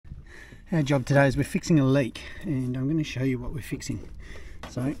Our job today is we're fixing a leak, and I'm going to show you what we're fixing.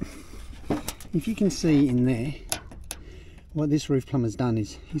 So if you can see in there, what this roof plumber's done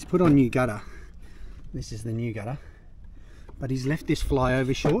is he's put on new gutter. This is the new gutter, but he's left this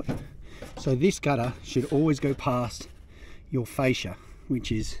flyover short. So this gutter should always go past your fascia,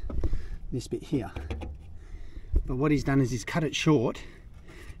 which is this bit here. But what he's done is he's cut it short,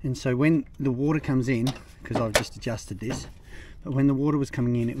 and so when the water comes in, because I've just adjusted this, but when the water was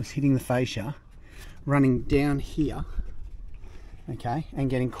coming in, it was hitting the fascia, running down here, okay,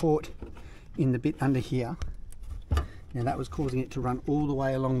 and getting caught in the bit under here. Now that was causing it to run all the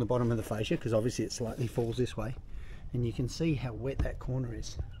way along the bottom of the fascia, because obviously it slightly falls this way, and you can see how wet that corner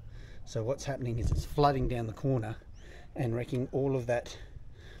is. So what's happening is it's flooding down the corner and wrecking all of that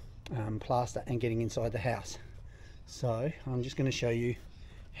plaster and getting inside the house. So I'm just going to show you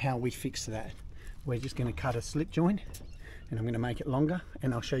how we fix that. We're just going to cut a slip joint, and I'm going to make it longer,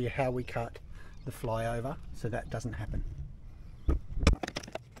 and I'll show you how we cut the flyover so that doesn't happen.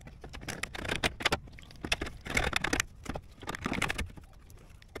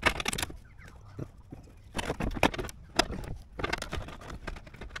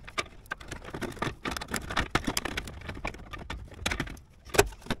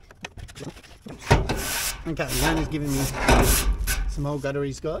 Okay, the owner's given me some old gutter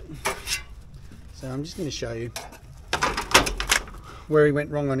he's got, so I'm just going to show you where he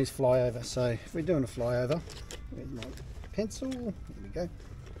went wrong on his flyover. So if we're doing a flyover, where's my pencil? There we go. I'm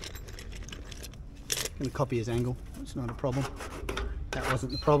going to copy his angle, it's not a problem. That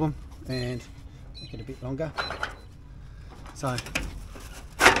wasn't the problem, and make it a bit longer. So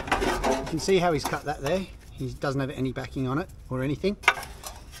you can see how he's cut that there. He doesn't have any backing on it or anything.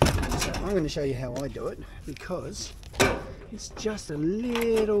 So I'm going to show you how I do it, because it's just a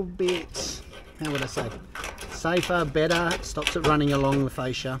little bit, how would I say, safer, better, it stops it running along the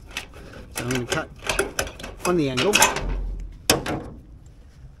fascia. So I'm going to cut on the angle.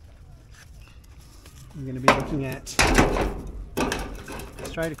 I'm going to be looking at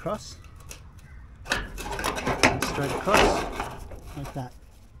straight across, like that.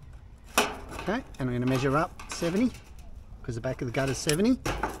 Okay, and I'm going to measure up 70, because the back of the gut is 70.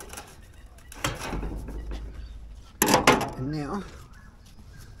 And now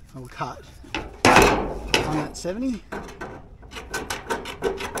I will cut on that 70,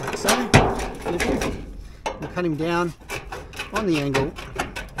 like so. We'll cut him down on the angle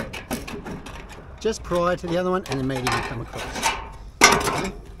just prior to the other one, and then maybe we come across.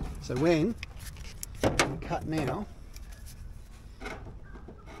 Okay? So when we cut now,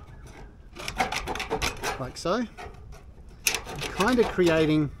 like so, we're kind of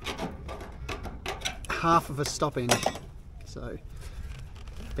creating half of a stop end. So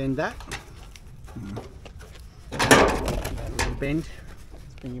bend that. That little bend,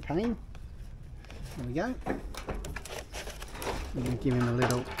 it's been your pain. There we go. I'm going to give him a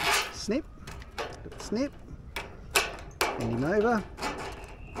little snip, bend him over.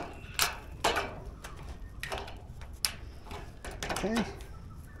 Okay.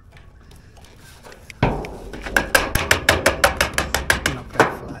 Knock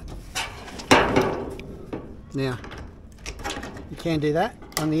that flat. Now, you can do that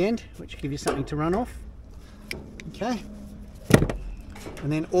on the end, which will give you something to run off. Okay.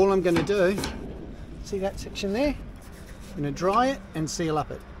 And then all I'm going to do, see that section there? I'm going to dry it and seal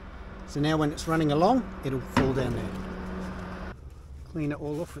up it. So now when it's running along, it'll fall down there. Clean it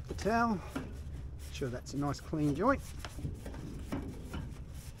all off with the towel. Make sure that's a nice clean joint.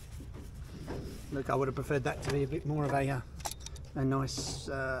 Look, I would have preferred that to be a bit more of a nice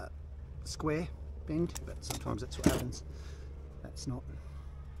square bend, but sometimes that's what happens. That's not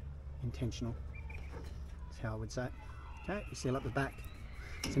intentional, that's how I would say it. Okay, you seal up the back.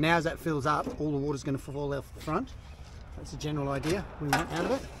 So now as that fills up, all the water's going to fall off the front. That's the general idea we want out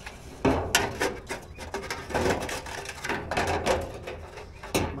of it.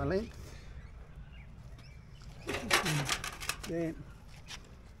 My length. There.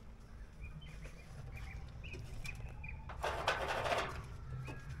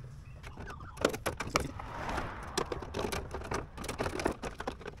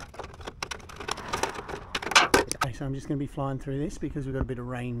 So I'm just going to be flying through this because we've got a bit of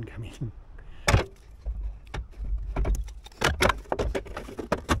rain coming.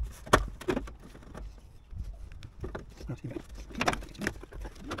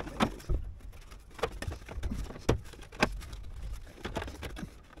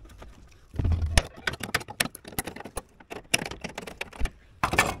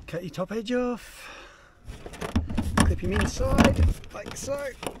 Cut your top edge off, clip him inside like so.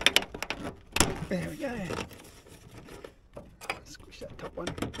 There we go. Squish that top one.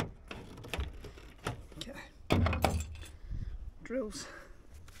 drills.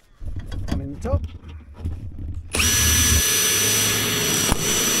 One in the top.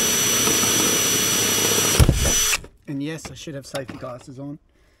 And yes, I should have safety glasses on,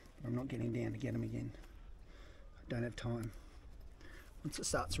 but I'm not getting down to get them again. I don't have time. Once it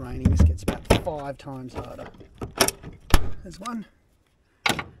starts raining, this gets about 5 times harder. There's one.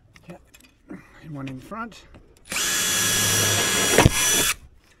 Okay. And one in front.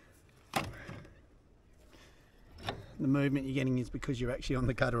 The movement you're getting is because you're actually on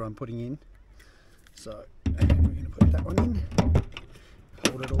the gutter I'm putting in. So we're going to put that one in,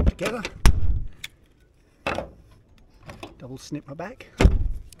 hold it all together, double snip my back,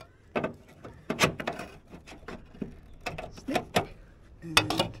 snip,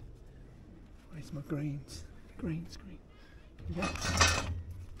 and where's my greens? Green. There we go.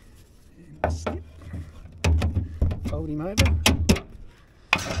 And snip, fold him over.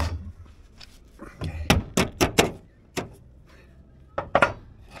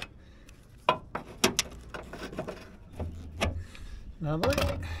 Lovely.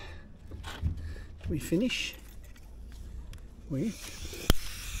 We finish with,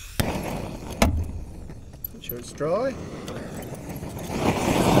 make sure it's dry.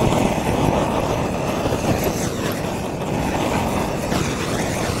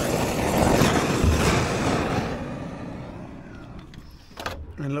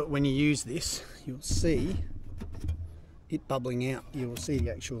 And look, when you use this, you'll see it bubbling out. You will see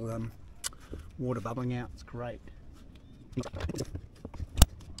the actual water bubbling out. It's great.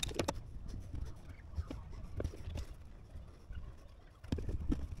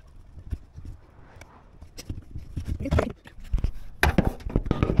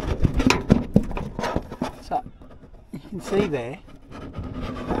 So you can see there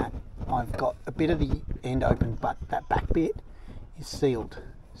that I've got a bit of the end open, but that back bit is sealed.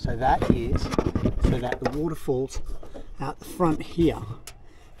 So that is so that the water falls out the front here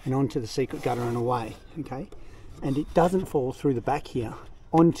and onto the secret gutter and away, okay? And it doesn't fall through the back here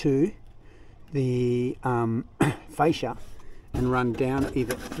onto the fascia and run down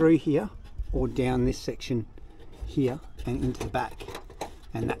either through here or down this section here and into the back.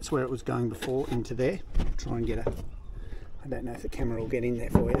 And that's where it was going before, into there. I'll try and get a, I don't know if the camera will get in there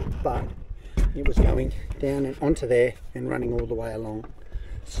for you, but it was going down and onto there and running all the way along.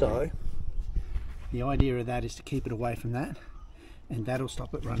 So the idea of that is to keep it away from that, and that'll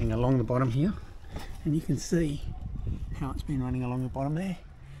stop it running along the bottom here. And you can see how it's been running along the bottom there,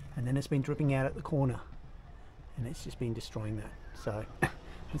 and then it's been dripping out at the corner, and it's just been destroying that. So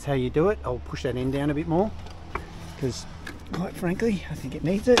that's how you do it. I'll push that end down a bit more because quite frankly I think it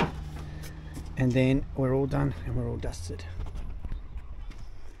needs it, and then we're all done and we're all dusted.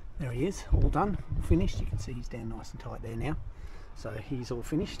 There he is, all done, all finished. You can see he's down nice and tight there now. So he's all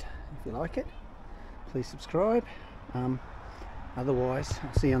finished. If you like it, please subscribe. Otherwise,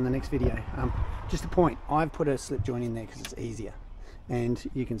 I'll see you on the next video. Just a point, I've put a slip joint in there because it's easier, and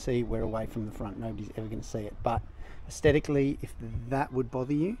you can see we're away from the front. Nobody's ever going to see it, but aesthetically, if that would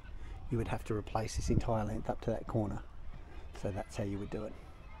bother you, you would have to replace this entire length up to that corner. So that's how you would do it.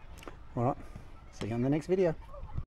 Alright, see you on the next video.